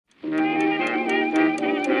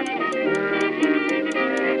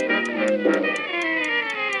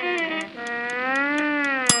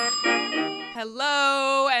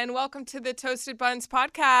welcome to the Toasted Buns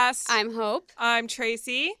podcast. I'm Hope. I'm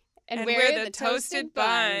Tracy. And we're the Toasted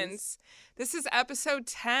Buns. This is episode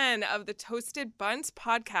 10 of the Toasted Buns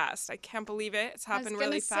podcast. I can't believe it. It's happened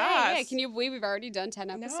really fast. Yeah, can you believe we've already done 10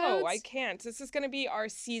 episodes? No, I can't. This is going to be our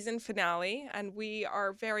season finale, and we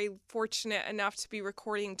are very fortunate enough to be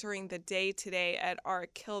recording during the day today at our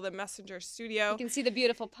Kill the Messenger studio. You can see the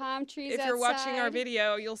beautiful palm trees If you're watching our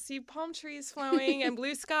video, you'll see palm trees flowing and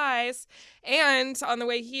blue skies. And on the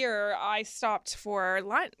way here, I stopped for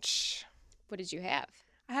lunch. What did you have?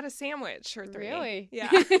 I had a sandwich or 3. Really? Yeah.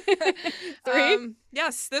 3?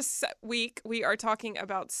 Yes, this week we are talking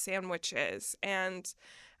about sandwiches. And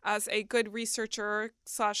as a good researcher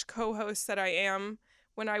 / co-host that I am,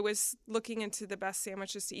 when I was looking into the best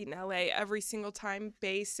sandwiches to eat in LA, every single time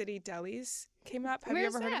Bay City Delis came up. Have you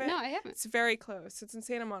ever heard of it? No, I haven't. It's very close. It's in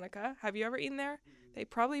Santa Monica. Have you ever eaten there? They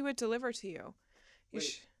probably would deliver to you.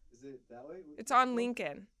 Is it that way? It's on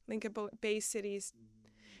Lincoln Bay City's.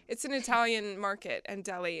 It's an Italian market and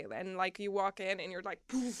deli, and like you walk in and you're like,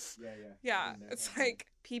 poof. Yeah. It's like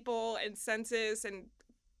people and senses and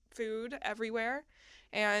food everywhere,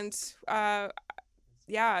 and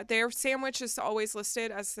their sandwich is always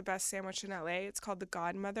listed as the best sandwich in LA. It's called the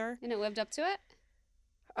Godmother. And it lived up to it?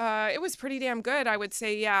 It was pretty damn good, I would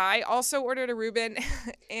say. Yeah, I also ordered a Reuben,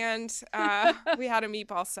 and we had a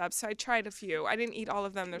meatball sub, so I tried a few. I didn't eat all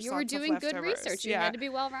of them. There's You were lots of doing good leftovers. research. You had to be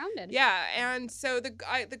well-rounded. Yeah, and so the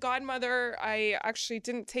Godmother, I actually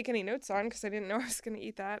didn't take any notes on because I didn't know I was going to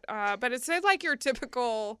eat that. But it said like your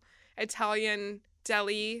typical Italian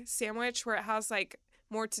deli sandwich where it has like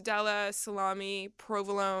mortadella, salami,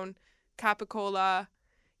 provolone, capicola.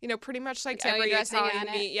 You know, pretty much like every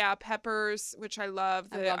Italian meat. Yeah, peppers, which I love.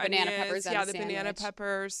 I love banana peppers on a the sandwich. Banana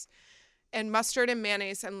peppers. And mustard and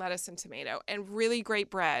mayonnaise and lettuce and tomato. And really great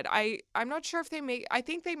bread. I'm not sure if I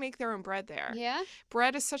think they make their own bread there. Yeah?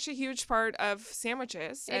 Bread is such a huge part of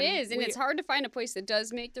sandwiches. It is, and it's hard to find a place that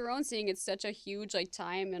does make their own, seeing it's such a huge like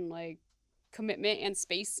time and like commitment and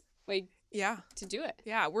space to do it.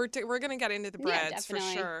 Yeah, we're going to get into the breads for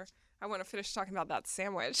sure. I want to finish talking about that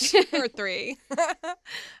sandwich or 3.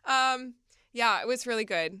 Yeah, it was really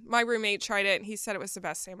good. My roommate tried it, and he said it was the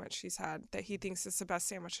best sandwich he's had, that he thinks it's the best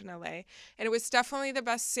sandwich in LA. And it was definitely the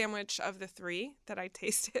best sandwich of the 3 that I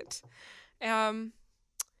tasted.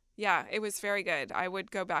 Yeah, it was very good. I would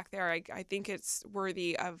go back there. I think it's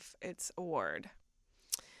worthy of its award.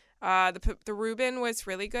 The Reuben was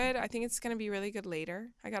really good. I think it's going to be really good later.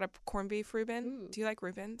 I got a corned beef Reuben. Ooh. Do you like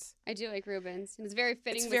Reubens? I do like Reubens. And it's very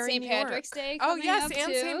fitting with very St. Patrick's Day Oh, coming yes, up,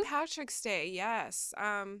 and too. St. Patrick's Day, yes.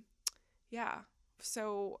 Yeah.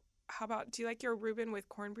 So how about, do you like your Reuben with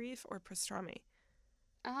corned beef or pastrami?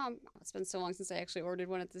 It's been so long since I actually ordered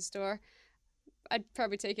one at the store. I'd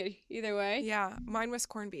probably take it either way. Yeah, mine was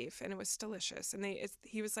corned beef, and it was delicious. And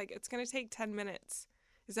he was like, it's going to take 10 minutes.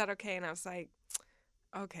 Is that okay? And I was like,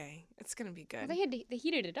 okay, it's going to be good. Well, they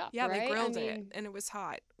heated it up, yeah, right? they grilled it, and it was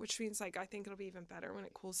hot, which means like I think it'll be even better when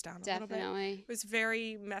it cools down a little bit. Definitely. It was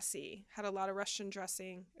very messy. Had a lot of Russian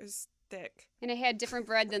dressing. It was thick. And it had different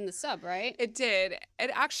bread than the sub, right? It did.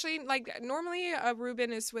 It actually, like, normally a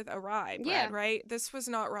Reuben is with a rye bread, right? This was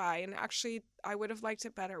not rye, and actually I would have liked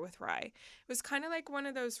it better with rye. It was kind of like one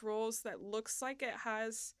of those rolls that looks like it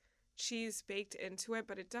has cheese baked into it,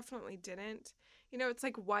 but it definitely didn't. You know, it's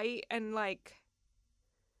like white and like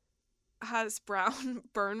has brown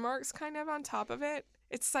burn marks kind of on top of it.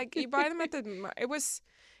 It's like you buy them at the it was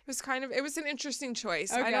an interesting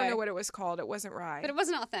choice. Okay. I don't know what it was called. It wasn't rye. But it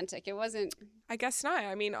wasn't authentic. It wasn't. I guess not.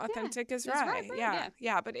 I mean, authentic is it's rye. rye bread, Yeah.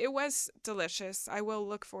 Yeah, but it was delicious. I will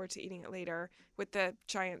look forward to eating it later with the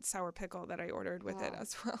giant sour pickle that I ordered with it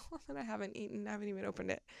as well that I haven't eaten. I haven't even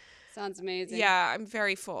opened it. Sounds amazing. Yeah, I'm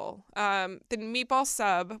very full. The meatball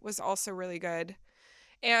sub was also really good.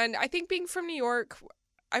 And I think being from New York,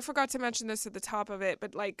 I forgot to mention this at the top of it,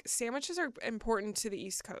 but like sandwiches are important to the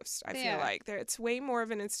East Coast. I feel like it's way more of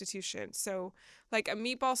an institution. So like a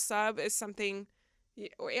meatball sub is something,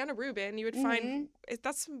 and a Reuben you would find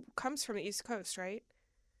comes from the East Coast, right?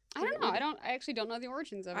 I don't know. I actually don't know the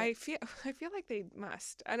origins of it. I feel like they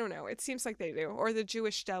must. I don't know. It seems like they do, or the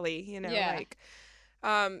Jewish deli, you know, like.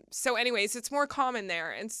 So anyways, it's more common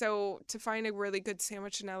there, and so to find a really good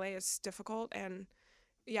sandwich in LA is difficult. And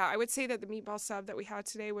yeah, I would say that the meatball sub that we had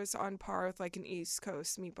today was on par with like an East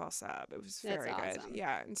Coast meatball sub. It was very awesome. good.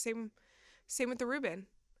 Yeah, and same with the Reuben.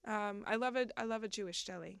 I love a Jewish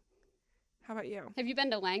deli. How about you? Have you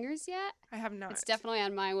been to Langer's yet? I have not. It's definitely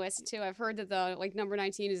on my list too. I've heard that the like number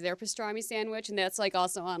 19 is their pastrami sandwich, and that's like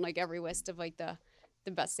also on like every list of like the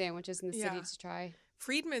best sandwiches in the city to try.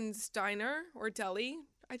 Friedman's Diner or Deli.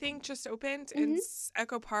 I think, just opened Mhm. in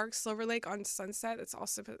Echo Park, Silver Lake on Sunset. It's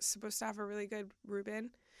also supposed to have a really good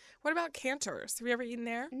Reuben. What about Cantor's? Have you ever eaten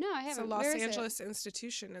there? No, I It's a haven't. Los Where is it? Angeles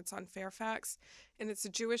institution. It's on Fairfax, and it's a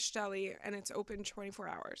Jewish deli, and it's open 24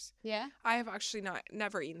 hours. Yeah. I have actually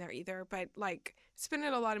never eaten there either, but like it's been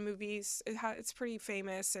in a lot of movies. It's pretty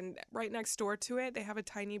famous, and right next door to it, they have a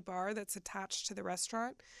tiny bar that's attached to the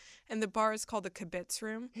restaurant, and the bar is called the Kibitz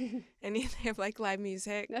Room, and they have like live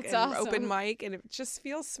music That's and open awesome. mic, and it just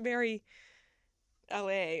feels very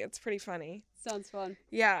LA. It's pretty funny. Sounds fun.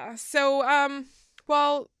 Yeah. So,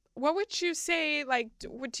 well, what would you say? Like, do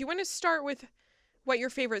you want to start with what your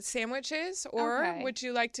favorite sandwich is, or Okay. would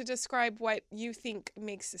you like to describe what you think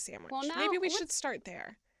makes a sandwich? Well, now Maybe we let's- should start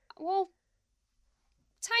there. Well,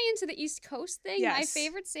 tie into the East Coast thing. My Yes.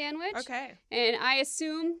 favorite sandwich. Okay. And I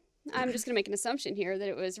assume, I'm just going to make an assumption here, that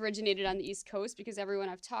it was originated on the East Coast because everyone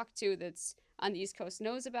I've talked to that's on the East Coast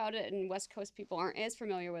knows about it, and West Coast people aren't as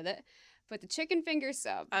familiar with it. But the chicken finger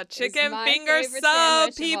sub. A is chicken my finger favorite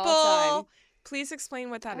sub, sandwich of all people. Please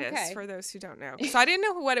explain what that is Okay. for those who don't know. So I didn't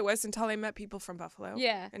know what it was until I met people from Buffalo. time.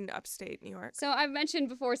 Yeah. And upstate New York. So I've mentioned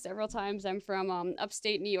before several times I'm from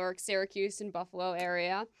upstate New York, Syracuse and Buffalo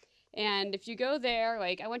area. And if you go there,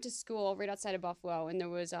 like I went to school right outside of Buffalo, and there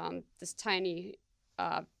was this tiny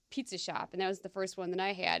pizza shop, and that was the first one that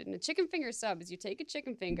I had. And the chicken finger sub is you take a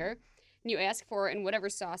chicken finger and you ask for it in whatever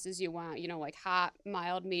sauces you want, you know, like hot,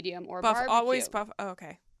 mild, medium, or barbecue. Always buff. Oh,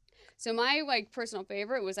 okay. So my like personal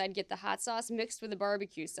favorite was I'd get the hot sauce mixed with the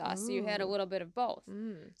barbecue sauce, so you had a Ooh. little bit of both.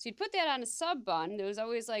 Mm. So you'd put that on a sub bun. It was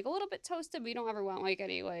always like a little bit toasted, but you don't ever want like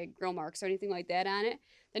any like grill marks or anything like that on it.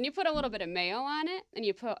 Then you put a little bit of mayo on it, and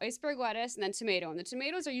you put iceberg lettuce and then tomato. And the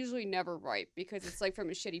tomatoes are usually never ripe because it's like from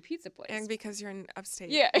a shitty pizza place. And because you're in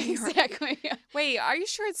upstate. yeah, New York. exactly. Wait, are you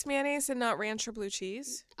sure it's mayonnaise and not ranch or blue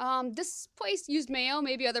cheese? This place used mayo.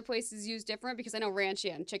 Maybe other places use different because I know ranch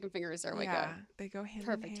and chicken fingers are like yeah, they go hand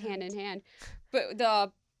perfect in hand. hand in hand. But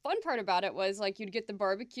the fun part about it was like you'd get the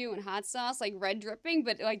barbecue and hot sauce, like red dripping,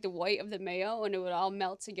 but like the white of the mayo, and it would all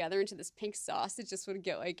melt together into this pink sauce. It just would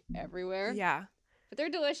get like everywhere. Yeah. But they're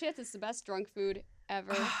delicious. It's the best drunk food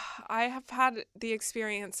ever. I have had the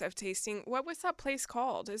experience of tasting. What was that place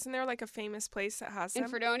called? Isn't there like a famous place that has In them?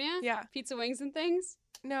 Fredonia? Yeah. Pizza wings and things.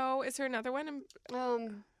 No, is there another one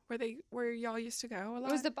Um, where y'all used to go a lot?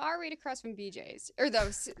 it was the bar right across from BJ's, or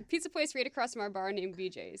the pizza place right across from our bar named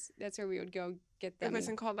BJ's. That's where we would go get them. It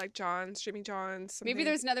wasn't called like John's, Jimmy John's. Maybe something.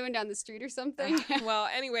 there's another one down the street or something. Well,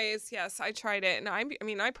 anyways, yes, I tried it, and I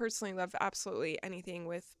mean, I personally love absolutely anything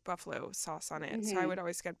with buffalo sauce on it, so I Mhm. would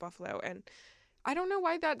always get buffalo. And I don't know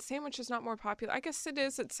why that sandwich is not more popular. I guess it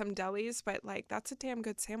is at some delis, but like that's a damn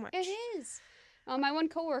good sandwich. It is. My one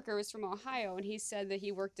coworker was from Ohio, and he said that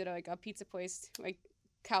he worked at like a pizza place, like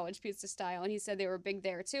college pizza style, and he said they were big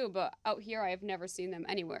there too. But out here, I have never seen them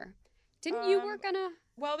anywhere. Didn't you work on a?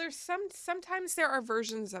 Well, there's sometimes there are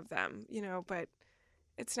versions of them, you know, but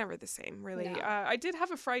it's never the same, really. No. I did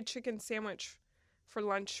have a fried chicken sandwich for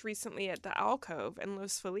lunch recently at the Alcove in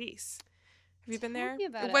Los Feliz. Have you been Tell there? me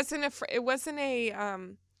about it it. wasn't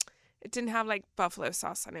it didn't have like buffalo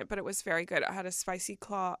sauce on it, but it was very good. It had a spicy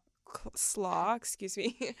slaw, excuse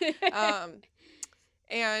me,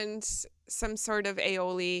 and some sort of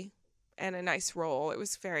aioli and a nice roll. It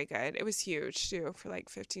was very good. It was huge too for like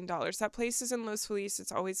 $15. That place is in Los Feliz.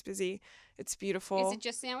 It's always busy. It's beautiful. Is it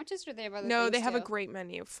just sandwiches, or they have other? No, things they have a too? great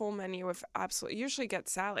menu, full menu of absolutely. Usually get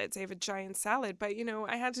salads. They have a giant salad, but you know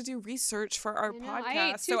I had to do research for our I know. I ate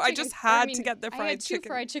podcast, two so I chicken- just had to mean, get the I fried had two chicken.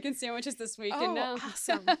 fried chicken sandwiches this week. Oh, and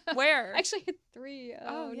awesome! Where? I actually had 3.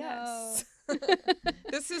 Oh, no. yes.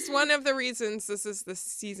 This is one of the reasons this is the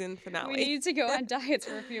season We finale. need to go on diets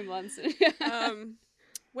for a few months.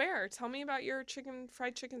 Where? Tell me about your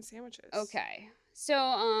fried chicken sandwiches. Okay. So,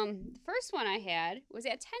 the first one I had was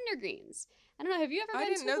at Tender Greens. I don't know. Have you ever I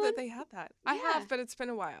been didn't to know one? that they had that. I Yeah. have, but it's been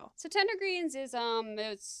a while. So Tender Greens is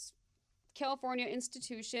it's California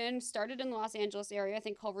institution, started in the Los Angeles area. I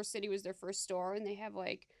think Culver City was their first store, and they have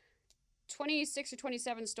like 26 or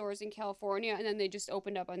 27 stores in California, and then they just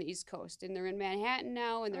opened up on the East Coast, and they're in Manhattan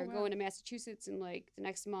now, and they're wow. going to Massachusetts in like the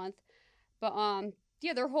next month. But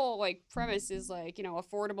yeah, their whole like premise is like, you know,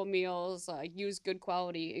 affordable meals, use good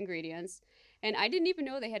quality ingredients. And I didn't even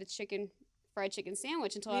know they had a fried chicken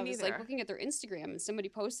sandwich until Me I was neither. like looking at their Instagram and somebody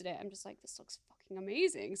posted it. I'm just like, this looks fucking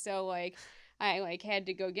amazing. So like I like had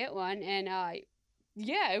to go get one, and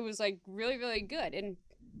yeah, it was like really, really good. And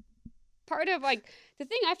part of like the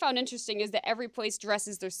thing I found interesting is that every place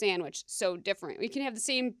dresses their sandwich so different. We can have the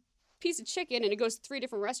same piece of chicken and it goes to 3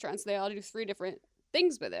 different restaurants. They all do 3 different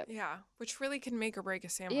things with it. Yeah, which really can make or break a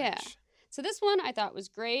sandwich. Yeah. So this one I thought was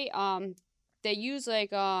great. they use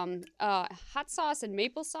like hot sauce and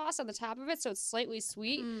maple sauce on the top of it, so it's slightly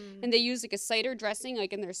sweet. And they use like a cider dressing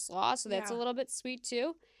like in their slaw, so that's a little bit sweet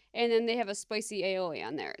too. And then they have a spicy aioli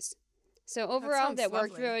on theirs. So overall, that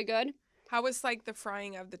worked really good. How was like the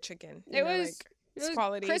frying of the chicken? It was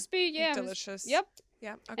quality, crispy, yeah, delicious. Yep.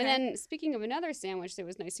 Yeah. Okay. And then speaking of another sandwich that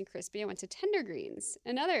was nice and crispy, I went to Tender Greens,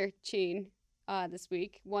 another chain this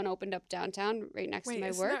week. One opened up downtown right next to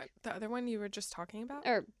my work. That the other one you were just talking about?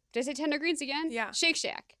 Or did I say Tender Greens again? Yeah. Shake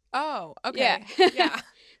Shack. Oh, okay. Yeah.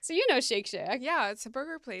 So you know Shake Shack. Yeah, it's a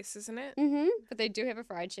burger place, isn't it? Mm-hmm. But they do have a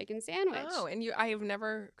fried chicken sandwich. Oh, and I have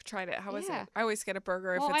never tried it. How is it? I always get a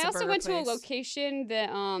burger if well, it's a burger I also went place. to a location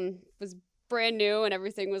that was brand new and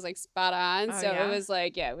everything was like spot on. Oh, so yeah? it was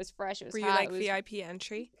like, it was fresh. It was Were hot. you like VIP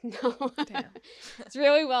entry? No. Damn. It's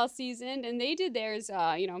really well seasoned, and they did theirs,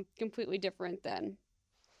 completely different than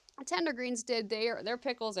Tender Greens did. Their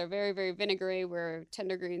pickles are very, very vinegary, where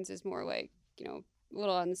Tender Greens is more like, a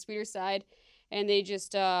little on the sweeter side. And they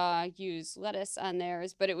just use lettuce on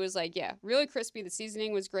theirs. But it was like, really crispy. The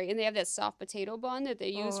seasoning was great. And they have that soft potato bun that they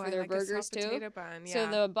use for their burgers, a soft too. Potato bun, yeah. So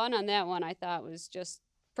the bun on that one I thought was just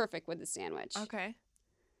perfect with the sandwich. Okay.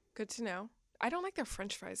 Good to know. I don't like their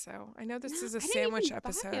French fries, though. I know this is a I didn't sandwich even buy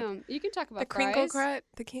episode. them. You can talk about The fries.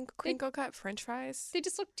 crinkle cut French fries. They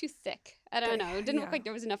just look too thick. I don't know. It didn't look like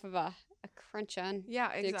there was enough of a crunch on the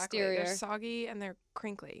exterior. Exterior. They're soggy and they're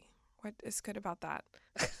crinkly. What is good about that?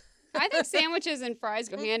 I think sandwiches and fries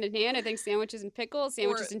go hand in hand. I think sandwiches and pickles,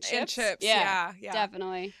 sandwiches and chips. Yeah,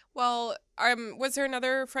 definitely. Well, was there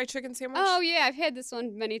another fried chicken sandwich? Oh, yeah. I've had this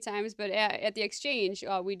one many times, but at the Exchange,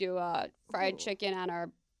 we do fried chicken on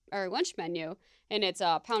our lunch menu. And it's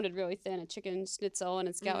pounded really thin, a chicken schnitzel, and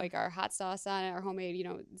it's got like our hot sauce on it, our homemade,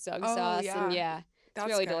 Zug sauce. Yeah. And it's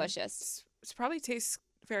really delicious. It probably tastes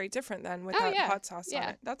very different then without hot sauce on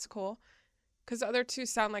it. That's cool. Because the other two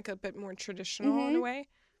sound like a bit more traditional in a way.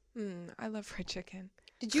 I love fried chicken.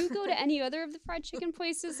 Did you go to any other of the fried chicken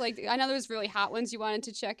places? Like, I know there's really hot ones you wanted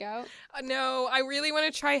to check out. No, I really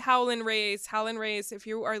want to try Howlin' Ray's. Howlin' Ray's, if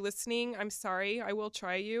you are listening, I'm sorry. I will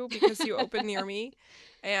try you because you open near me.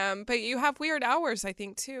 But you have weird hours, I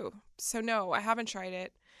think, too. So, no, I haven't tried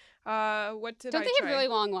it. What did Don't I they try? have really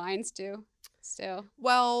long lines, too, still?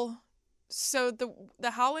 Well, so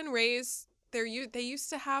the Howlin' Ray's, they used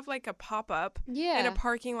to have, like, a pop-up in a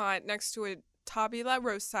parking lot next to a Tabula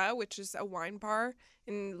Rosa, which is a wine bar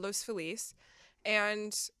in Los Feliz,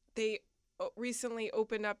 and they recently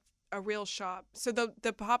opened up a real shop. So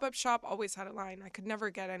the pop-up shop always had a line. I could never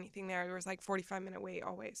get anything there. There was like 45-minute wait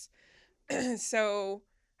always. So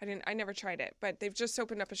I never tried it, but they've just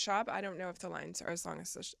opened up a shop. I don't know if the lines are as long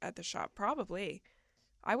as at the shop. Probably.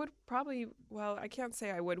 I would probably, well, I can't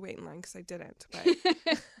say I would wait in line because I didn't, but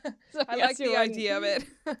So I like the idea of it.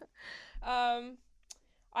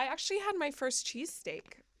 I actually had my first cheesesteak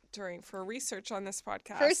for research on this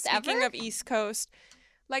podcast. First ever? Speaking of East Coast,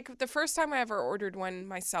 like the first time I ever ordered one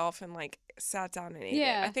myself and like sat down and ate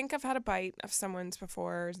it. I think I've had a bite of someone's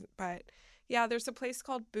before, but yeah, there's a place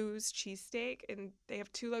called Boo's Cheesesteak and they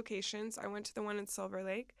have 2 locations. I went to the one in Silver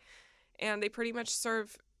Lake and they pretty much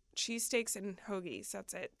serve cheesesteaks and hoagies.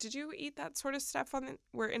 That's it. Did you eat that sort of stuff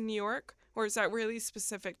we're in New York, or is that really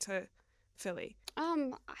specific to Philly?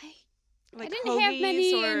 I didn't have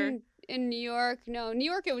many in New York. No, New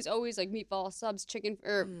York, it was always like meatball subs, chicken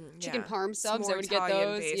parm subs. I would get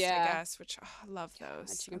those. Based, I guess, which I love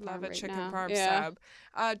those. I love a chicken parm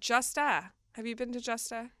sub. Justa. Have you been to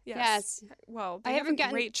Justa? Yes. Well, they have a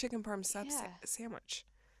great chicken parm sub sandwich.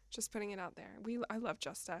 Just putting it out there. I love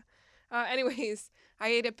Justa. Anyways, I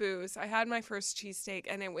ate at Boo's. I had my first cheesesteak,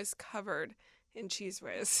 and it was covered in Cheese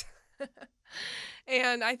Whiz.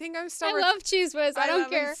 And I think I'm still. I love Cheese Whiz. I don't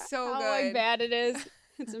care so how bad it is.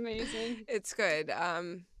 It's amazing. It's good.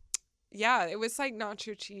 Yeah, it was like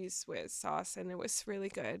nacho cheese whiz sauce, and it was really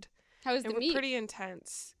good. How was the meat? Pretty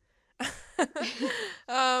intense.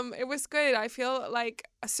 It was good. I feel like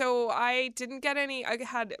I didn't get any. I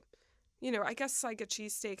had, I guess like a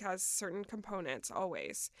cheesesteak has certain components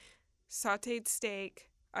always: sautéed steak,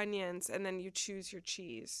 onions, and then you choose your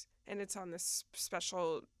cheese, and it's on this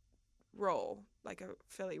special roll, like a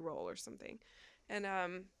Philly roll or something. And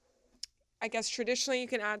I guess traditionally you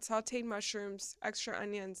can add sautéed mushrooms, extra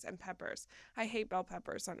onions, and peppers. I hate bell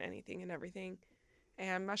peppers on anything and everything.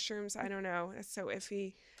 And mushrooms, I don't know, it's so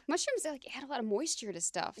iffy. Mushrooms add a lot of moisture to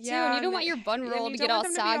stuff too, yeah, and you don't want your bun roll to get all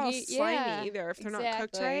soggy. To be all slimy either if they're not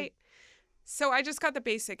cooked right. So I just got the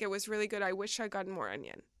basic. It was really good. I wish I'd gotten more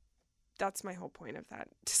onion. That's my whole point of that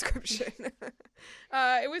description.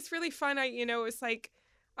 It was really fun. It was like,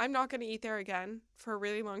 I'm not going to eat there again for a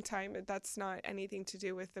really long time. That's not anything to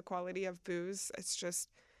do with the quality of Boo's. It's just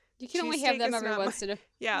You can only have them every once in a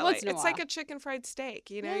while. It's like a chicken fried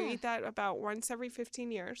steak. You know, you eat that about once every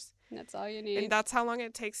 15 years. And that's all you need. And that's how long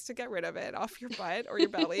it takes to get rid of it off your butt or your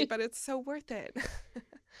belly, but it's so worth it.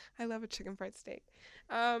 I love a chicken fried steak.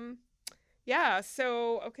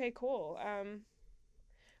 So, okay, cool.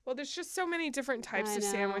 Well, there's just so many different types of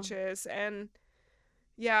sandwiches. And,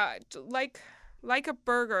 like a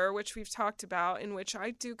burger, which we've talked about, in which I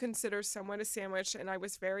do consider somewhat a sandwich, and I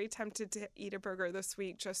was very tempted to eat a burger this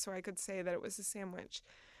week just so I could say that it was a sandwich.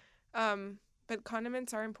 But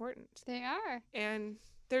condiments are important. They are. And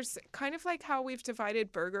there's kind of like how we've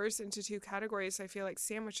divided burgers into two categories. I feel like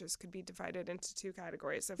sandwiches could be divided into two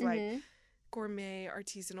categories of like gourmet,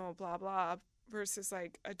 artisanal, blah, blah, versus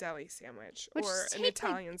like a deli sandwich or an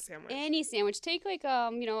Italian sandwich. Any sandwich. Take like,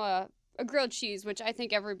 a grilled cheese, which I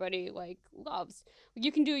think everybody like loves.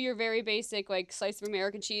 You can do your very basic like slice of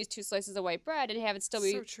American cheese, 2 slices of white bread, and have it still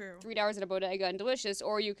be $3 at a bodega and delicious.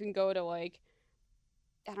 Or you can go to like,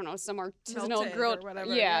 I don't know, some artisanal grilled,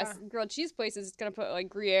 grilled cheese places. It's gonna put like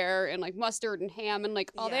Gruyere and like mustard and ham and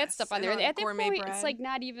like all that stuff on there. And at that point, it's like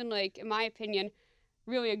not even like, in my opinion,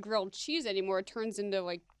 really a grilled cheese anymore. It turns into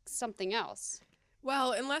like something else.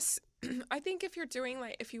 Well, unless I think if you're doing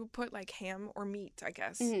like, if you put like ham or meat, I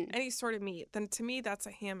guess, any sort of meat, then to me that's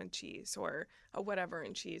a ham and cheese or a whatever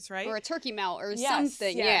and cheese, right? Or a turkey melt or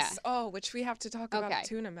something. Yes. Yeah. Oh, which we have to talk about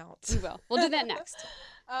tuna melt. We will. We'll do that next.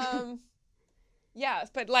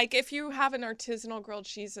 But like if you have an artisanal grilled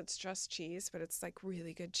cheese, it's just cheese, but it's like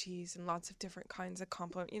really good cheese and lots of different kinds of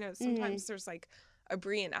complement. You know, sometimes there's like a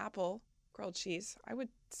brie and apple grilled cheese. I would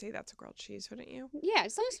say that's a grilled cheese, wouldn't you? Yeah,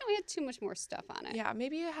 as long as you don't have too much more stuff on it. Yeah,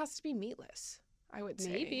 maybe it has to be meatless, I would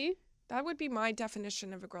say. Maybe. That would be my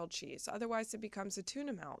definition of a grilled cheese. Otherwise, it becomes a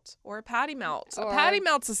tuna melt or a patty melt. A patty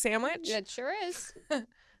melt's a sandwich. It sure is.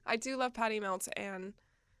 I do love patty melts, and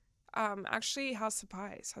actually House of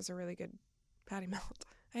Pies has a really good patty melt.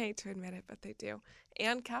 I hate to admit it, but they do.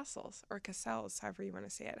 And Castles, or Cassell's, however you want to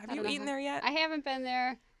say it. Have you eaten there yet? I haven't been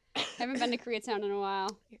there. I haven't been to Koreatown in a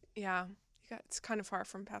while. Yeah. It's kind of far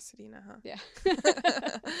from Pasadena, huh? Yeah.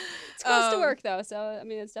 It's close to work, though, so, I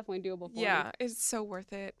mean, it's definitely doable for me. Yeah, it's so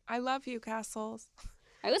worth it. I love you, Castles.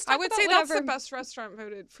 I would say that's the best restaurant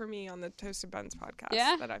voted for me on the Toasted Buns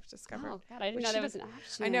podcast that I've discovered. Oh, God, I didn't know that was an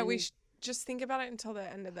option. I know. We should just think about it until the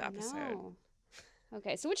end of the episode.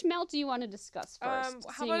 Okay, so which melt do you want to discuss first?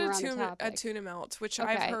 How about a tuna melt, which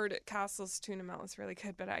I've heard Castle's tuna melt is really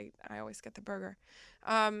good, but I always get the burger.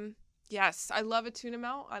 Yes, I love a tuna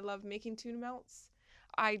melt. I love making tuna melts.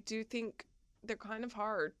 I do think they're kind of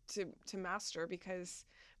hard to master because,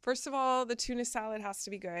 first of all, the tuna salad has to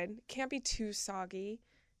be good. It can't be too soggy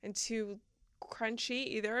and too crunchy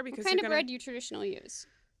either. Because what kind of bread do you traditionally use?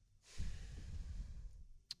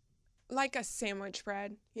 Like a sandwich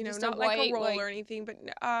bread, Just not like a roll or anything. But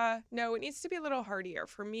no, it needs to be a little heartier.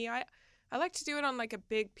 For me, I like to do it on like a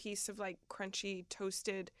big piece of like crunchy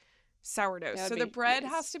toasted sourdough. So the bread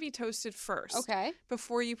has to be toasted first. Okay.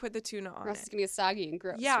 Before you put the tuna on it. Or else it's going to get soggy and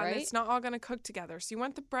gross, Yeah, right? and it's not all going to cook together. So you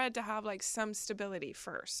want the bread to have like some stability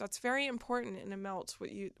first. That's very important in a melt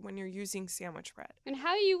when you're using sandwich bread. And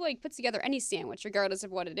how you like put together any sandwich, regardless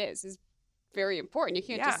of what it is very important. You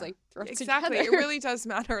can't just like throw it together. It really does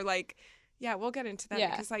matter. Like, yeah, we'll get into that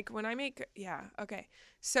because like when I make, okay.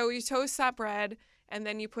 So you toast that bread and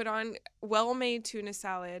then you put on well-made tuna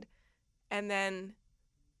salad and then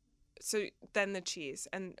the cheese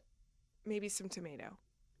and maybe some tomato.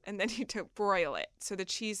 And then you broil it so the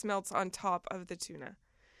cheese melts on top of the tuna.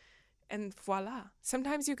 And voila.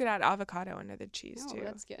 Sometimes you could add avocado under the cheese too.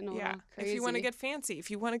 That's getting a little crazy. If you want to get fancy,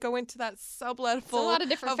 if you want to go into that sub-level a lot of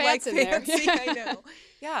different fats in there. I know.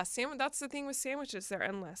 Yeah, that's the thing with sandwiches. They're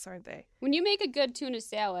endless, aren't they? When you make a good tuna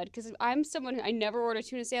salad, because I'm someone who I never order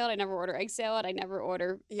tuna salad, I never order egg salad, I never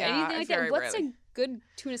order anything like that. What's a good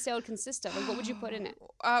tuna salad consist of? Like, what would you put in it?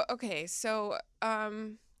 Okay, so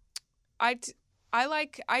I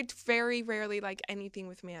very rarely like anything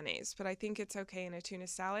with mayonnaise, but I think it's okay in a tuna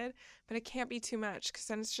salad. But it can't be too much because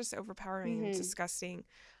then it's just overpowering and disgusting.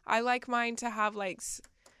 I like mine to have like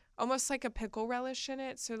almost like a pickle relish in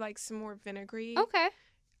it, so like some more vinegary. Okay.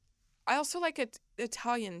 I also like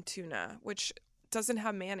Italian tuna, which doesn't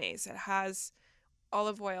have mayonnaise. It has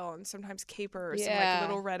olive oil and sometimes capers and like a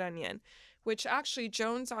little red onion. Which actually,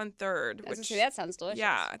 Jones on Third. That sounds delicious.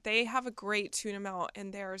 Yeah, they have a great tuna melt,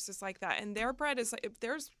 and theirs is like that. And their bread is like,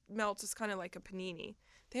 theirs melt is kind of like a panini.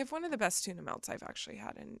 They have one of the best tuna melts I've actually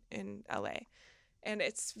had in LA. And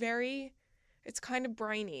it's kind of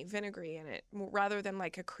briny, vinegary in it, rather than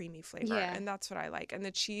like a creamy flavor. Yeah. And that's what I like. And the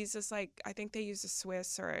cheese is like, I think they use a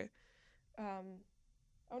Swiss or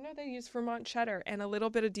they use Vermont cheddar and a little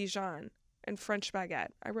bit of Dijon. and French baguette.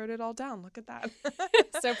 I wrote it all down. Look at that.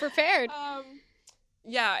 So prepared.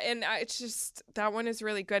 Yeah, and it's just, that one is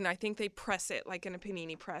really good, and I think they press it like in a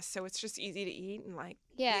panini press, so it's just easy to eat, and like,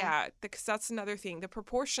 yeah, because that's another thing. The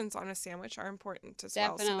proportions on a sandwich are important as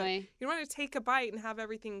well. Definitely. So you don't want to take a bite and have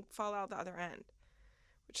everything fall out the other end,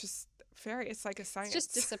 which is it's like a science. It's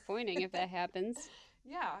just disappointing if that happens.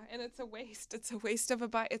 Yeah, and it's a waste. It's a waste of a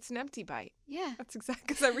bite. It's an empty bite. Yeah. That's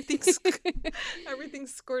exactly, because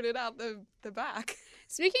everything's squirted out the back.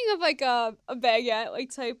 Speaking of like a baguette like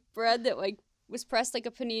type bread that like was pressed like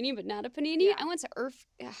a panini but not a panini, Yeah. I went to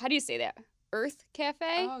how do you say that? Earth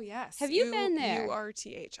Cafe? Oh, yes. Have you been there?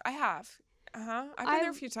 URTH. I have. I've been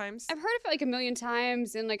there a few times. I've heard of it like a million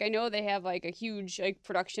times, and like I know they have like a huge like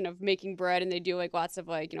production of making bread, and they do like lots of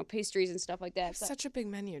like, you know, pastries and stuff like that. Such a big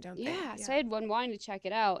menu, don't they? Yeah, so I had one wanting to check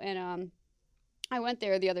it out, and I went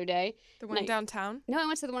there the other day. The one downtown? No, I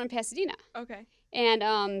went to the one in Pasadena. Okay. And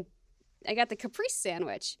I got the caprese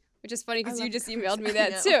sandwich, which is funny because you just emailed me I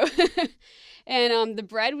that too. And the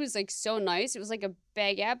bread was like so nice. It was like a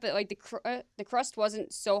baguette, but like the crust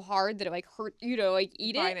wasn't so hard that it like hurt you to like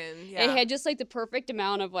eat it. Yeah. It had just like the perfect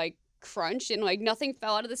amount of like crunch, and like nothing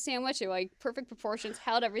fell out of the sandwich. It like perfect proportions,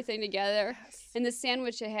 held everything together. Yes. And the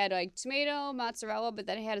sandwich, it had like tomato, mozzarella, but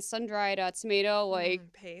then it had a sun-dried tomato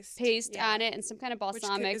like paste on it, and some kind of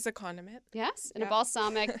balsamic. Which is a condiment. Yes, and a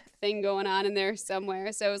balsamic thing going on in there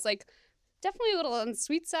somewhere. So it was like definitely a little on the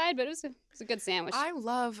sweet side, but it was a good sandwich. I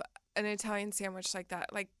love an Italian sandwich like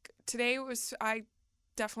that. Like today I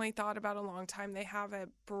definitely thought about a long time. They have a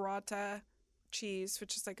burrata cheese,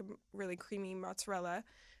 which is like a really creamy mozzarella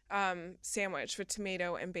sandwich with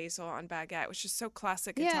tomato and basil on baguette, which is so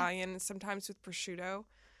classic Italian, and sometimes with prosciutto.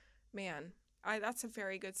 Man, that's a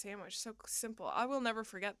very good sandwich. So simple. I will never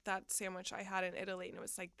forget that sandwich I had in Italy, and it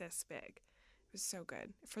was like this big. It was so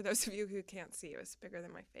good. For those of you who can't see, it was bigger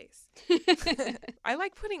than my face. I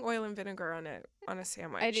like putting oil and vinegar on a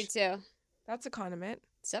sandwich. I do too. That's a condiment.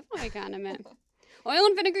 It's definitely a condiment. Oil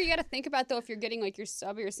and vinegar, you got to think about though. If you're getting like your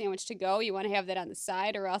sub or your sandwich to go, you want to have that on the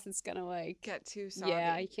side, or else it's gonna like get too soggy.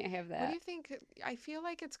 Yeah, you can't have that. What do you think? I feel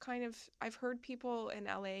like it's kind of. I've heard people in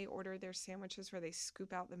LA order their sandwiches where they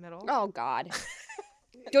scoop out the middle. Oh God.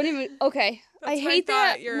 Don't even. Okay, I hate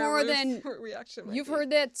that more than reaction. You've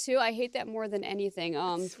heard that too. I hate that more than anything.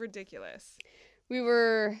 It's ridiculous. We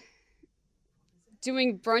were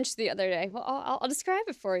doing brunch the other day. Well, I'll describe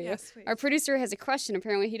it for you. Yes, please. Our producer has a question.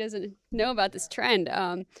 Apparently, he doesn't know about this trend.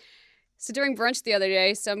 So during brunch the other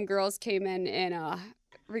day, some girls came in and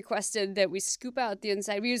requested that we scoop out the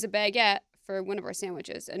inside. We use a baguette for one of our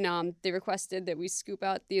sandwiches, and they requested that we scoop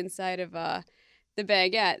out the inside of the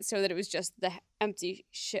baguette so that it was just the empty,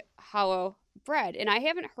 hollow bread. And I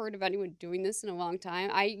haven't heard of anyone doing this in a long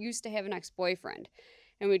time. I used to have an ex-boyfriend,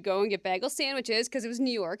 and we'd go and get bagel sandwiches because it was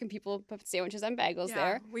New York and people put sandwiches on bagels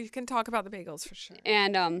there. We can talk about the bagels for sure.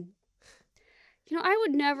 And, you know,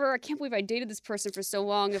 I can't believe I dated this person for so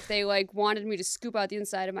long if they, like, wanted me to scoop out the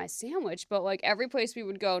inside of my sandwich. But, like, every place we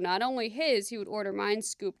would go, not only his, he would order mine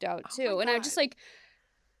scooped out, too. And I was just like,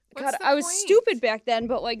 God, I was stupid back then,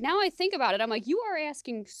 but like now I think about it, I'm like, you are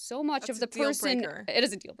asking so much of the person. It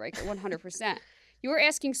is a deal breaker, 100%. You are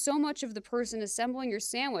asking so much of the person assembling your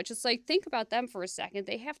sandwich. It's like, think about them for a second.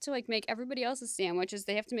 They have to like make everybody else's sandwiches.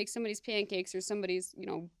 They have to make somebody's pancakes or somebody's, you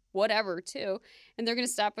know, whatever too. And they're gonna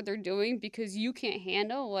stop what they're doing because you can't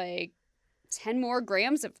handle like 10 more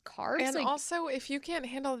grams of carbs. And like, also, if you can't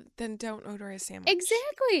handle, then don't order a sandwich.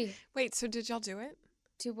 Exactly. Wait, so did y'all do it?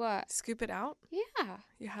 Do what? Scoop it out? Yeah.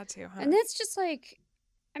 You had to, huh? And that's just like,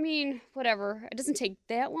 I mean, whatever. It doesn't take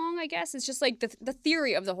that long, I guess. It's just like the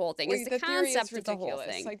theory of the whole thing. It's the concept of the whole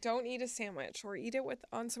thing. Like, don't eat a sandwich or eat it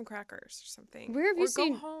on some crackers or something. Where have you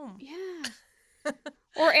seen? Go home. Yeah.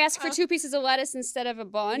 Or ask for 2 pieces of lettuce instead of a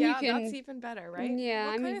bun. Yeah, that's even better, right?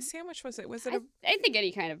 Yeah. What kind of sandwich was it? Was it I think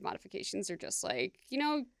any kind of modifications are just like, you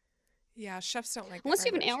know. Yeah, chefs don't like that. Unless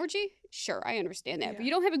you have an allergy, sure, I understand that. Yeah. But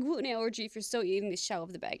you don't have a gluten allergy if you're still eating the shell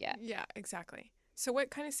of the baguette. Yeah, exactly. So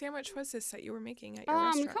what kind of sandwich was this that you were making at your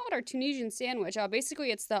restaurant? We call it our Tunisian sandwich.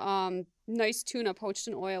 Basically, it's the nice tuna poached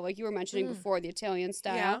in oil, like you were mentioning before, the Italian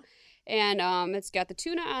style. Yeah. And it's got the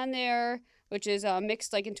tuna on there, which is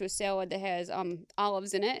mixed like into a salad that has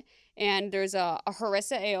olives in it. And there's a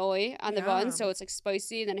harissa aioli on the bun, so it's like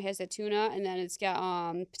spicy. And then it has the tuna, and then it's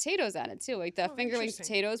got potatoes on it too, like the fingerling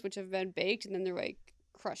potatoes, which have been baked, and then they're like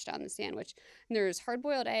crushed on the sandwich. And there's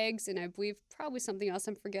hard-boiled eggs, and I believe probably something else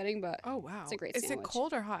I'm forgetting, but oh wow, it's a great sandwich. Is it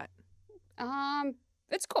cold or hot?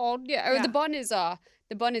 It's cold. Yeah. Or the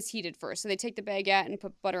bun is heated first, so they take the baguette and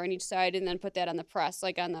put butter on each side, and then put that on the press,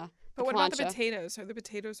 like on the. But what about the potatoes? Are the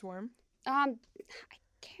potatoes warm? I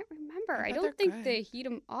can't remember. I don't think they heat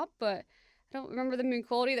them up, but I don't remember them being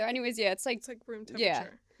cold either. Anyways, yeah, it's like room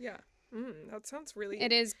temperature. Yeah. That sounds really...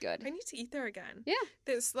 It is good. I need to eat there again. Yeah.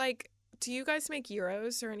 This, like, do you guys make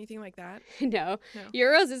gyros or anything like that? No.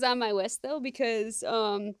 Gyros is on my list, though, because,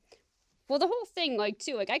 well, the whole thing, like,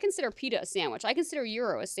 too, like, I consider pita a sandwich. I consider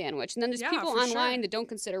gyro a sandwich. And then there's people online that don't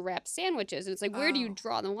consider wrap sandwiches. And it's like, where do you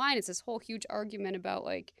draw the line? It's this whole huge argument about,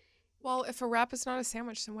 like... Well, if a wrap is not a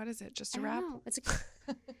sandwich, then what is it? Just a wrap? It's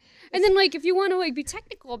and then, like, if you want to, like, be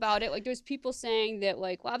technical about it, like, there's people saying that,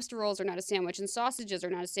 like, lobster rolls are not a sandwich and sausages are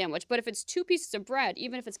not a sandwich. But if it's 2 pieces of bread,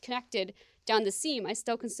 even if it's connected down the seam, I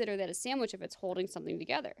still consider that a sandwich if it's holding something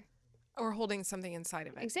together. Or holding something inside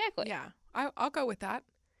of it. Exactly. Yeah. I'll go with that.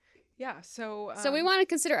 Yeah, so... so we want to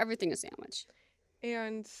consider everything a sandwich.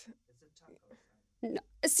 And... No.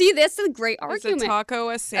 See, that's a great argument. Is a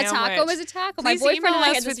taco a sandwich? A taco is a taco. Please My boyfriend and I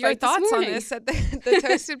had us this with your thoughts on this this at the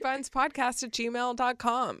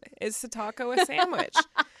toastedbunspodcast@gmail.com. Is the taco a sandwich?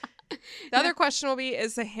 The other question will be,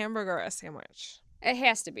 is the hamburger a sandwich? It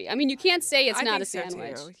has to be. I mean, you can't say it's not a so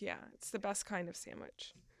sandwich. Too. Yeah, it's the best kind of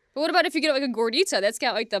sandwich. But what about if you get like a gordita? That's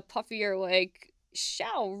got like the puffier like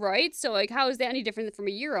shell, right? So like, how is that any different from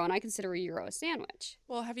a gyro? And I consider a gyro a sandwich.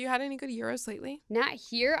 Well, have you had any good gyros lately? Not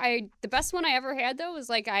here. The best one I ever had though was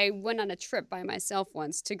like I went on a trip by myself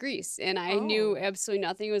once to Greece, and I knew absolutely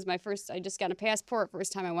nothing. It was my first. I just got a passport.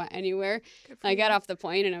 First time I went anywhere. I got off the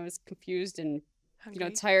plane and I was confused and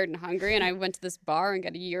tired and hungry. And I went to this bar and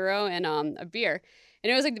got a gyro and a beer.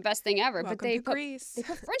 And it was like the best thing ever. Welcome but they to put Greece. They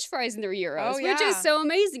put French fries in their gyros, which is so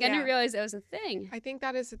amazing. Yeah. I didn't realize that was a thing. I think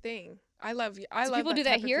that is a thing. I love Do people do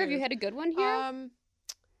that here? Have you had a good one here? I'm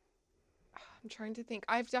trying to think.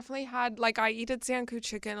 I've definitely had, like, I eat at Zanku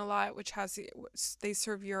Chicken a lot, which they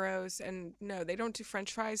serve gyros, and no, they don't do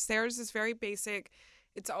French fries. Theirs is very basic.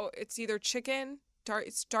 It's either chicken,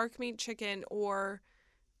 it's dark meat chicken, or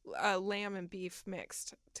lamb and beef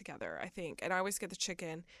mixed together, I think. And I always get the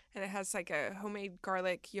chicken, and it has like a homemade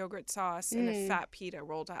garlic yogurt sauce and a fat pita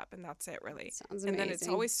rolled up, and that's it, really. Sounds and amazing. then it's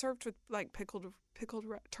always served with like pickled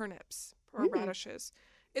turnips or radishes.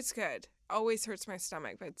 It's good. Always hurts my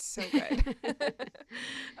stomach, but it's so good.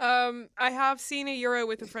 I have seen a gyro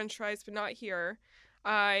with the French fries, but not here.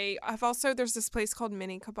 I've also, there's this place called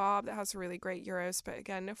Mini Kebab that has really great gyros, but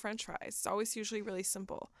again, no French fries. It's always usually really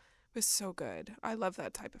simple. It was so good. I love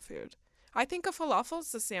that type of food. I think a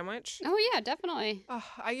falafel's a sandwich. Oh yeah, definitely.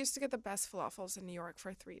 I used to get the best falafels in New York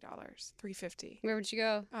for $3.50. Where would you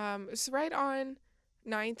go? It was right on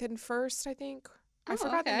 9th and 1st, I think. I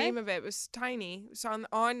forgot the name of it. It was tiny. It was on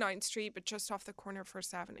 9th Street, but just off the corner of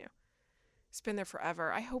 1st Avenue. It's been there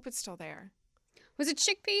forever. I hope it's still there. Was it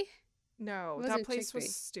chickpea? No, that place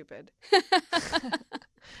was stupid.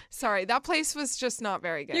 Sorry, that place was just not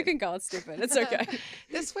very good. You can call it stupid. It's okay.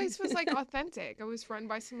 This place was like authentic. It was run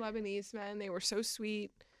by some Lebanese men. They were so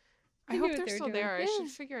sweet. I hope they're still there. Yeah. I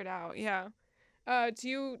should figure it out. Yeah.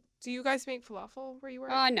 Do you guys make falafel where you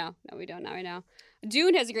work? No, we don't. Not right now.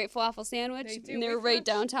 Dune has a great falafel sandwich. They do. And they're right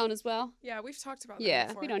downtown as well. Yeah, we've talked about that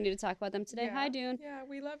before. We don't need to talk about them today. Yeah. Hi, Dune. Yeah,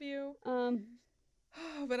 we love you.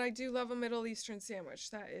 But I do love a Middle Eastern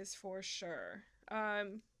sandwich. That is for sure.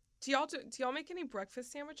 Do y'all make any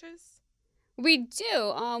breakfast sandwiches? We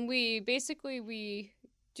do. We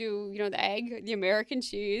do, the egg, the American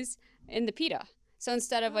cheese, and the pita. So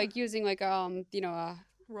instead of like using like a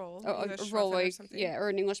roll, a roll like or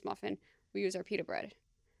an English muffin, we use our pita bread.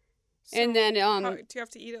 So and then do you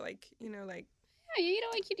have to eat it like like? Yeah, you eat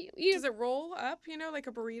it like you eat. Does it roll up, like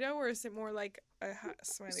a burrito, or is it more like a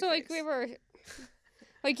smiley face? Like we were.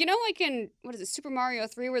 Like, like in, what is it, Super Mario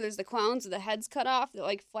 3, where there's the clowns with the heads cut off that,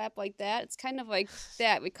 like, flap like that? It's kind of like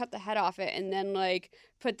that. We cut the head off it and then, like,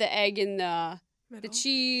 put the egg in the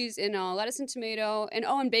cheese and lettuce and tomato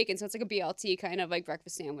and bacon. So it's like a BLT kind of, like,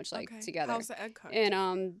 breakfast sandwich, like, together. How's the egg cooked?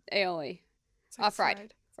 And aioli. It's like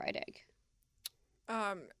fried egg.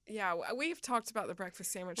 Yeah, we've talked about the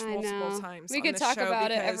breakfast sandwich multiple times. We could talk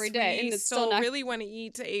about it every day, and it's still really want to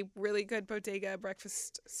eat a really good bodega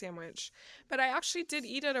breakfast sandwich. But I actually did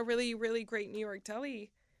eat at a really, really great New York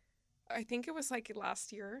deli. I think it was like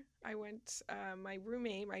last year. I went. My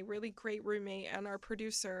really great roommate, and our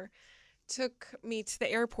producer took me to the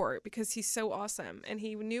airport because he's so awesome, and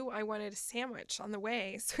he knew I wanted a sandwich on the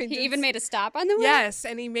way, so he even made a stop on the way. Yes,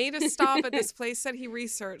 and he made a stop at this place that he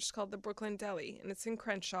researched called the Brooklyn Deli, and it's in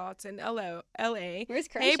Crenshaw. It's in L.A. Where's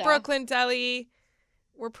Crenshaw? Hey, Brooklyn Deli.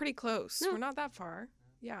 We're pretty close. No. We're not that far.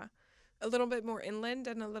 Yeah, a little bit more inland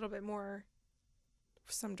and a little bit more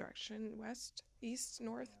some direction west, east,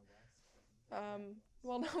 north.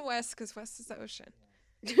 Well, not west because west is the ocean.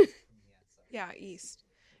 Yeah, east.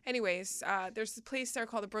 Anyways, there's a place there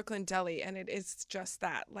called the Brooklyn Deli, and it is just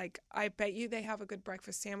that. Like, I bet you they have a good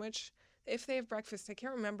breakfast sandwich if they have breakfast. I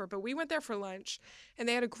can't remember, but we went there for lunch, and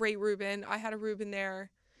they had a great Reuben. I had a Reuben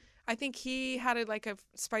there. I think he had like a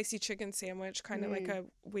spicy chicken sandwich, kind of like a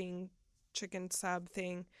wing chicken sub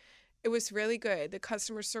thing. It was really good. The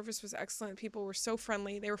customer service was excellent. People were so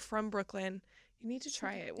friendly. They were from Brooklyn. You need to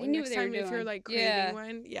try it. Next time if you're like craving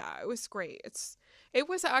one. Yeah, it was great. It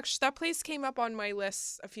was actually, that place came up on my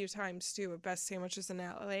list a few times too of best sandwiches in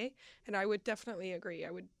LA, and I would definitely agree. I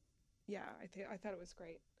thought it was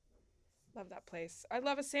great. Love that place. I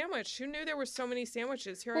love a sandwich. Who knew there were so many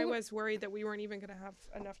sandwiches? Here I was worried that we weren't even going to have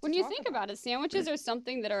enough to When you think about it, sandwiches are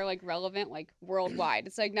something that are like relevant like worldwide.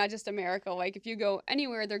 It's like not just America. Like if you go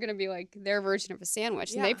anywhere, they're going to be like their version of a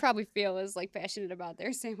sandwich. And they probably feel as like passionate about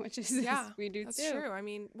their sandwiches as we do that's too. True. I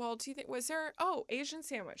mean, well, do you think, was there, Asian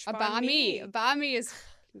sandwich? A banh mi. A banh mi is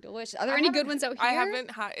delicious. Are there any good ones out here? I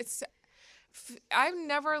haven't had, I've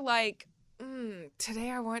never like, today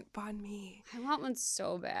I want banh mi. I want one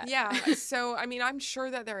so bad. Yeah. So, I mean, I'm sure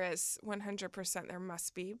that there is 100%. There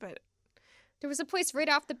must be, but. There was a place right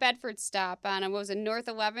off the Bedford stop on, what was it, North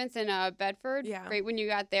 11th in Bedford? Yeah. Right when you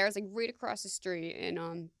got there. It was like right across the street.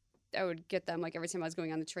 And I would get them like every time I was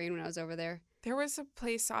going on the train when I was over there. There was a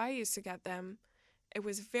place I used to get them. It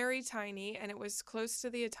was very tiny, and it was close to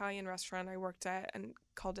the Italian restaurant I worked at and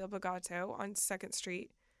called Il Bagato on 2nd Street.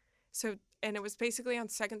 So, and it was basically on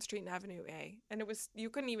 2nd Street and Avenue A. And it was, you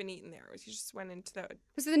couldn't even eat in there. You just went into the...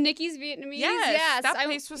 Was it the Nikki's Vietnamese? Yes. That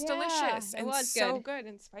place was delicious. It and was so good. good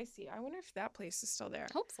and spicy. I wonder if that place is still there.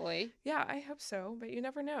 Hopefully. Yeah, I hope so. But you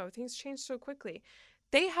never know. Things change so quickly.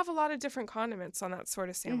 They have a lot of different condiments on that sort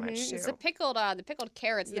of sandwich, too. It's the pickled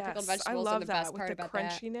carrots and the pickled vegetables are the best part about that. I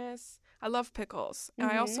love that with the crunchiness. I love pickles. And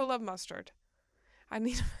I also love mustard. I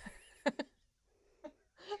need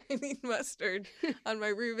mustard on my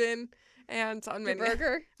Reuben and on my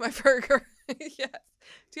burger. My burger. Yes.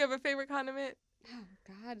 Do you have a favorite condiment? Oh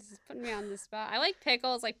God, this is putting me on the spot. I like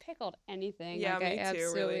pickles, like pickled anything. Yeah, like, me I too.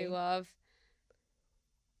 absolutely Really love.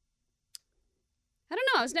 I don't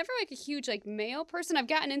know. I was never like a huge like mayo person. I've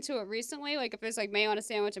gotten into it recently. Like if there's like mayo on a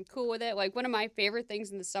sandwich, I'm cool with it. Like one of my favorite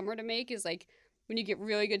things in the summer to make is like when you get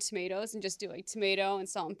really good tomatoes and just do like tomato and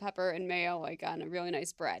salt and pepper and mayo like on a really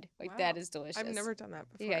nice bread. Like that is delicious. I've never done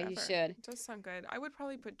that before. Yeah, you should. It does sound good. I would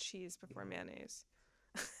probably put cheese before mayonnaise.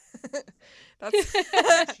 That's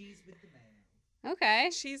cheese with the mayo. Okay.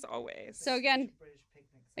 Cheese always. So again,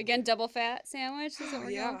 double fat sandwich is what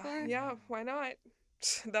we're going for? Yeah, why not?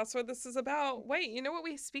 That's what this is about. Wait, you know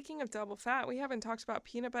what? Speaking of double fat, we haven't talked about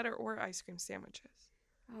peanut butter or ice cream sandwiches.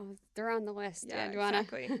 Oh, they're on the list. Yeah, do you wanna...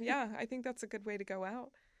 exactly. Yeah, I think that's a good way to go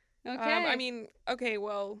out. Okay. I mean, okay,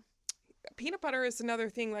 well, peanut butter is another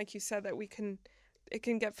thing, like you said, that it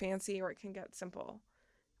can get fancy or it can get simple.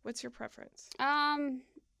 What's your preference? I don't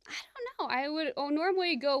know. I would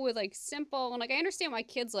normally go with like simple, and like I understand why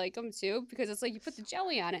kids like them too, because it's like you put the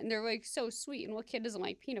jelly on it and they're like so sweet, and what kid doesn't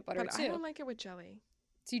like peanut butter But too? I don't like it with jelly.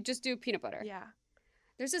 So you just do peanut butter. Yeah.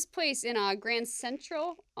 There's this place in Grand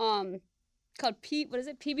Central called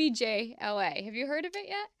PBJ LA. Have you heard of it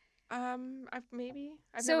yet? I've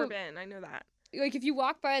never been. I know that. Like if you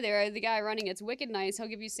walk by there, the guy running it's wicked nice. He'll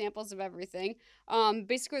give you samples of everything.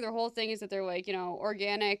 Basically their whole thing is that they're like,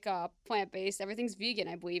 organic, plant-based. Everything's vegan,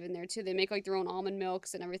 I believe, in there too. They make like their own almond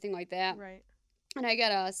milks and everything like that. Right. And I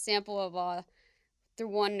got a sample of their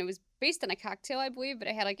one. It was based on a cocktail, I believe, but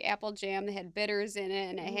it had like apple jam. They had bitters in it,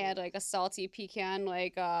 and it had like a salty pecan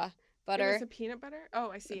butter. It was a peanut butter? Oh,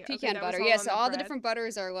 I see. Pecan butter. Yeah, so all the different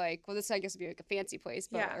butters are like, well, this I guess would be like a fancy place,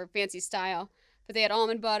 or fancy style. But they had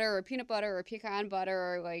almond butter or peanut butter or pecan butter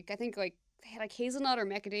or like, I think like they had like hazelnut or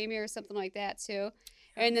macadamia or something like that too.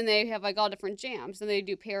 And then they have like all different jams. And they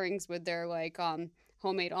do pairings with their like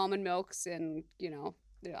homemade almond milks and,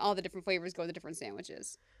 all the different flavors go with the different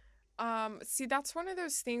sandwiches. See, that's one of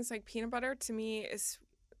those things like peanut butter to me is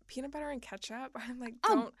peanut butter and ketchup. I'm like,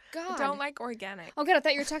 don't like organic. Oh God, I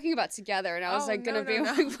thought you were talking about together, and I was like, no.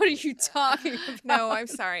 like, what are you talking about? No, I'm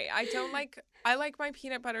sorry. I like my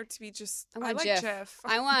peanut butter to be just. I like Jif.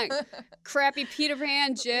 I want crappy Peter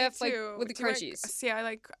Pan Jif, like with the crunchies. See, I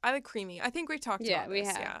like creamy. I think we've talked about this.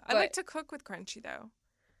 Have. Yeah, I like to cook with crunchy though.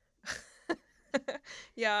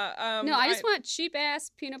 Yeah. No, I just want cheap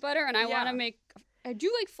ass peanut butter, and I want to make. I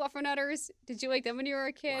do like Fluffernutters. Did you like them when you were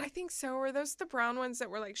a kid? Well, I think so. Were those the brown ones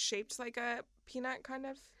that were like shaped like a peanut kind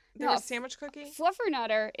of? They're a sandwich cookie?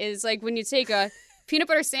 Fluffernutter is like when you take a peanut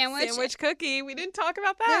butter sandwich. Sandwich cookie. We didn't talk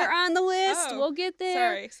about that. They're on the list. Oh, we'll get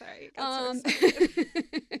there. Sorry. Got so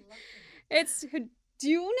excited. Do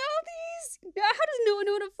you know these? How does no one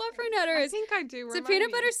know what a Fluffernutter is? I think I do. It's a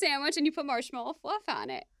peanut butter sandwich and you put marshmallow fluff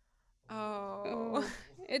on it. Oh.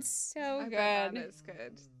 It's so I good. bet that is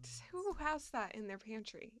good. Who has that in their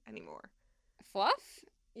pantry anymore? Fluff?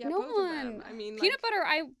 Yeah, No both of them. one. I mean, Peanut butter.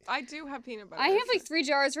 I do have peanut butter. I have like 3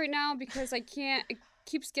 jars right now because I can't. It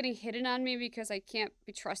keeps getting hidden on me because I can't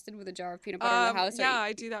be trusted with a jar of peanut butter in the house. Yeah,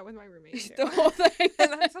 I do that with my roommate too. The whole thing.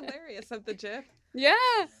 And that's hilarious. Of the Jif. Yeah.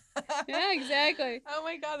 Yeah, exactly. Oh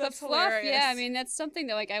my god, The that's fluff, hilarious. yeah, I mean that's something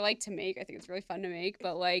that like I like to make. I think it's really fun to make,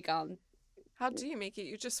 but like how do you make it?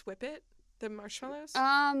 You just whip it, the marshmallows.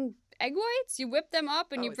 egg whites, you whip them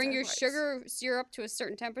up and Oh, you it's bring egg your whites. sugar syrup to a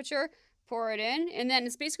certain temperature, pour it in, and then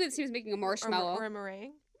it's basically the same as making a marshmallow. Or a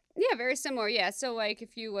meringue. Yeah, very similar. Yeah, so like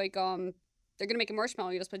if you like they're gonna make a marshmallow,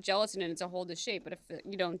 you just put gelatin in it to hold the shape. But if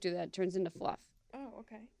you don't do that, it turns into fluff. Oh,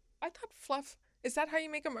 okay. I thought fluff. Is that how you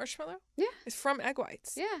make a marshmallow? Yeah. It's from egg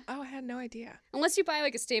whites. Yeah. Oh, I had no idea. Unless you buy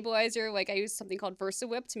like a stabilizer, like I use something called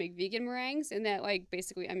VersaWhip to make vegan meringues, and that like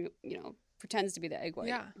basically pretends to be the egg white.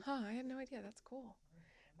 Yeah. Huh. I had no idea. That's cool.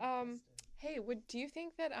 Hey, do you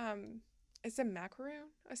think that is a macaroon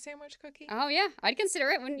a sandwich cookie? Oh yeah, I'd consider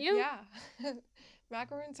it, wouldn't you? Yeah.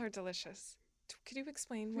 Macaroons are delicious. Could you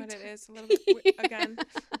explain what it is a little bit again?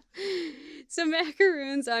 So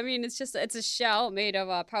macaroons, I mean, it's a shell made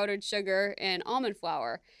of powdered sugar and almond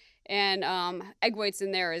flour, and egg whites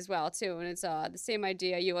in there as well too. And it's the same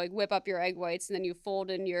idea. You like whip up your egg whites and then you fold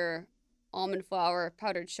in your almond flour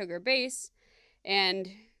powdered sugar base, and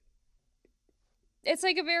it's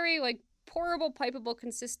like a very like pourable, pipeable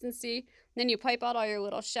consistency. Then you pipe out all your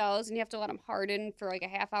little shells, and you have to let them harden for like a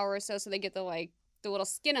half hour or so they get the little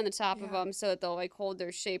skin on the top of Yeah. them, so that they'll like hold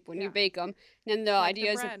their shape when you Yeah. bake them. And then the Like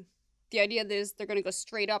idea is bread. the idea is they're gonna go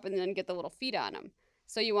straight up and then get the little feet on them.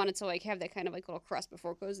 So you want it to like have that kind of like little crust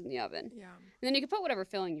before it goes in the oven. Yeah. And then you can put whatever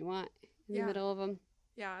filling you want in Yeah. the middle of them.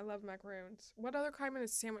 Yeah, I love macaroons. What other kind of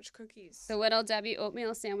sandwich cookies? The Little Debbie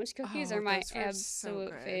oatmeal sandwich cookies Oh, are my those were so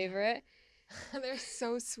absolute good. favorite. They're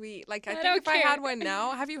so sweet. Like, I I think don't if I had care. one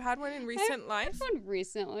now, have you had one in recent life? I've had one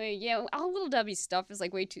recently. Yeah, all Little Debbie stuff is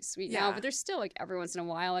like way too sweet now, Yeah. but there's still like every once in a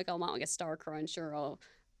while, like I'll want like a Star Crunch or a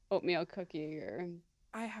oatmeal cookie or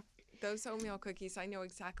I have those oatmeal cookies. I know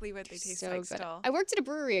exactly what they taste so like good. still. I worked at a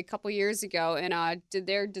brewery a couple years ago and did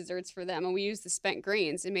their desserts for them, and we used the spent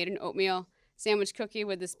grains and made an oatmeal sandwich cookie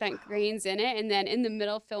with the spent grains in it, and then in the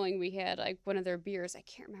middle filling we had like one of their beers. I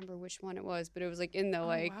can't remember which one it was, but it was like in the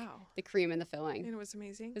Wow. the cream in the filling. And it was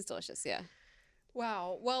amazing. It was delicious, yeah.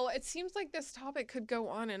 Wow. Well, it seems like this topic could go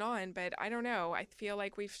on, but I don't know. I feel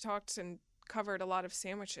like we've talked and covered a lot of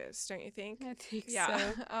sandwiches, don't you think? I think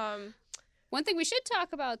Yeah. so. One thing we should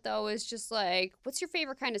talk about though is just like, what's your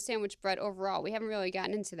favorite kind of sandwich bread overall? We haven't really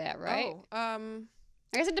gotten into that, right? Oh,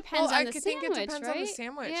 I guess it depends on the I sandwich, think it depends right? on the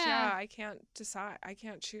sandwich. Yeah, I can't decide. I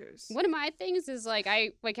can't choose. One of my things is like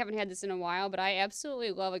I like haven't had this in a while, but I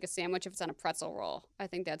absolutely love like a sandwich if it's on a pretzel roll. I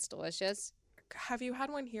think that's delicious. Have you had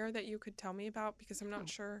one here that you could tell me about? Because I'm not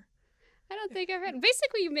sure. I don't think I've had.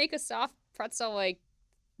 Basically, you make a soft pretzel like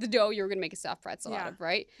the dough you were gonna make a soft pretzel out Yeah. of,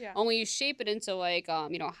 right? Yeah. Only you shape it into like a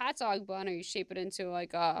hot dog bun, or you shape it into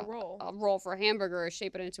like A roll. a roll for a hamburger, or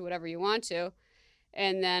shape it into whatever you want to.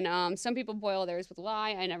 And then some people boil theirs with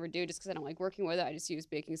lye. I never do just because I don't like working with it. I just use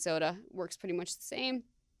baking soda. Works pretty much the same.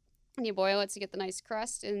 And you boil it to get the nice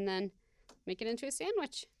crust and then make it into a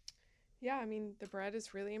sandwich. Yeah, I mean, the bread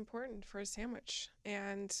is really important for a sandwich.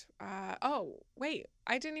 And, oh, wait,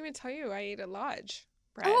 I didn't even tell you I ate at Lodge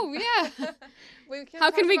bread. Oh, yeah. How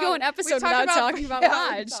talk can we go about- an episode talk without talking about We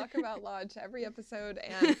Lodge? talk about Lodge every episode.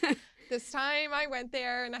 And this time I went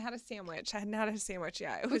there and I had a sandwich. I hadn't had a sandwich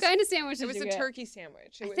yet. It What was, kind of sandwich it did was you a get? turkey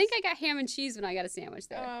sandwich. I think I got ham and cheese when I got a sandwich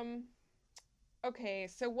there. Okay,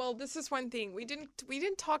 so well, this is one thing we didn't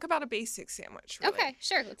talk about a basic sandwich. Really. Okay,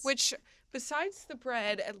 sure. Let's... Which, besides the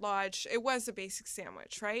bread at Lodge, it was a basic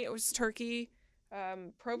sandwich, right? It was turkey,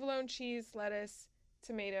 provolone cheese, lettuce,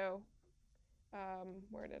 tomato.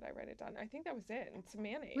 Where did I write it down? I think that was it. And some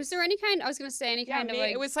mayonnaise. Was there any kind? I was gonna say any kind of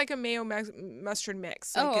like. It was like a mayo mustard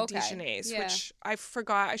mix, like Oh, a okay. Dijonnaise, Yeah. which I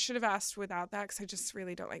forgot. I should have asked without that because I just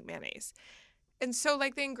really don't like mayonnaise. And so,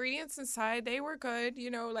 like, the ingredients inside, they were good,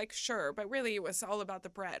 like, sure. But really, it was all about the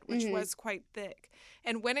bread, which Mhm. was quite thick.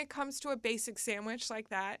 And when it comes to a basic sandwich like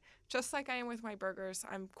that, just like I am with my burgers,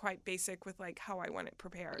 I'm quite basic with, like, how I want it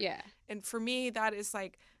prepared. Yeah. And for me, that is,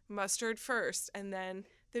 like, mustard first and then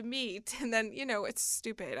the meat. And then, it's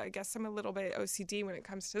stupid. I guess I'm a little bit OCD when it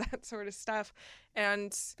comes to that sort of stuff.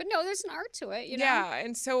 And But no, there's an art to it, yeah,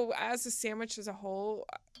 and so as a sandwich as a whole,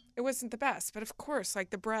 it wasn't the best. But of course, like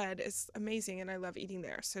the bread is amazing, and I love eating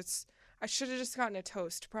there. So I should have just gotten a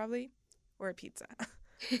toast probably, or a pizza.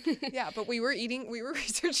 Yeah, but we were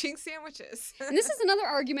researching sandwiches. And this is another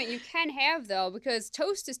argument you can have, though, because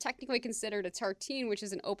toast is technically considered a tartine, which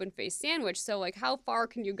is an open-faced sandwich. So, like, how far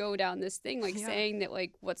can you go down this thing, like, saying that,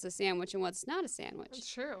 like, what's a sandwich and what's not a sandwich?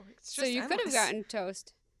 It's true. It's so just you endless. could have gotten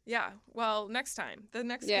toast. Yeah, well, next time.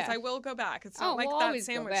 Because I will go back. It's not like we'll that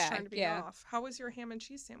sandwich back, trying to be off. How was your ham and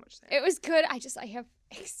cheese sandwich there? It was good. I have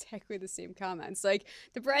exactly the same comments. Like,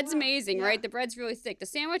 the bread's amazing, right? The bread's really thick. The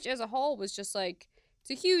sandwich as a whole was just, like, it's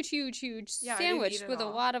a huge, huge, huge sandwich with a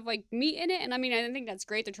lot of, like, meat in it. And, I mean, I think that's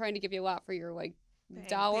great. They're trying to give you a lot for your, like,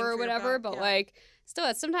 dollar or whatever. But, like,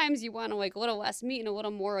 still, sometimes you want, like, a little less meat and a little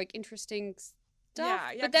more, like, interesting stuff.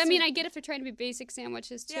 Yeah, but I mean, I get if they're trying to be basic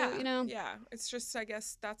sandwiches, too, you know? Yeah, it's just, I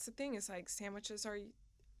guess that's the thing is, like, sandwiches are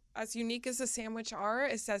as unique as a sandwich are.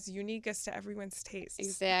 It's as unique as to everyone's taste.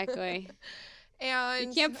 Exactly. And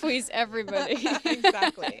you can't please everybody.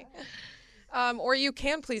 Exactly. Or you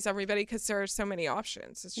can please everybody because there are so many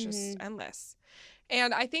options. It's just endless.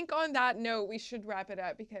 And I think on that note, we should wrap it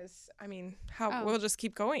up because, I mean, we'll just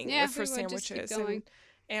keep going for sandwiches.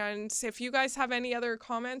 And if you guys have any other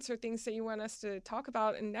comments or things that you want us to talk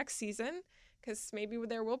about in next season, because maybe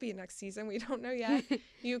there will be a next season, we don't know yet,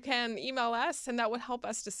 you can email us, and that would help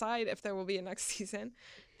us decide if there will be a next season.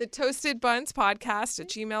 The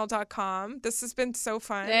toastedbunspodcast@gmail.com. This has been so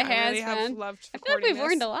fun. I really have loved recording I feel like we've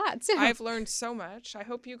learned a lot, too. I've learned so much. I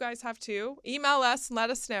hope you guys have, too. Email us and let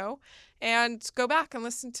us know. And go back and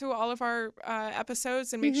listen to all of our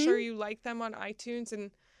episodes and make sure you like them on iTunes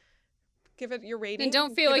and give it your rating. And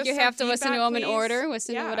don't feel like you have to listen to them in order.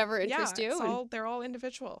 Listen to whatever interests you. They're all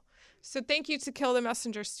individual. So thank you to Kill the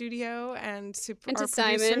Messenger Studio and to our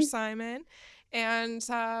Simon. producer, Simon. And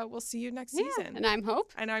we'll see you next season. And I'm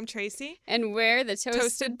Hope. And I'm Tracy. And we're the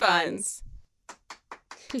Toasted Buns.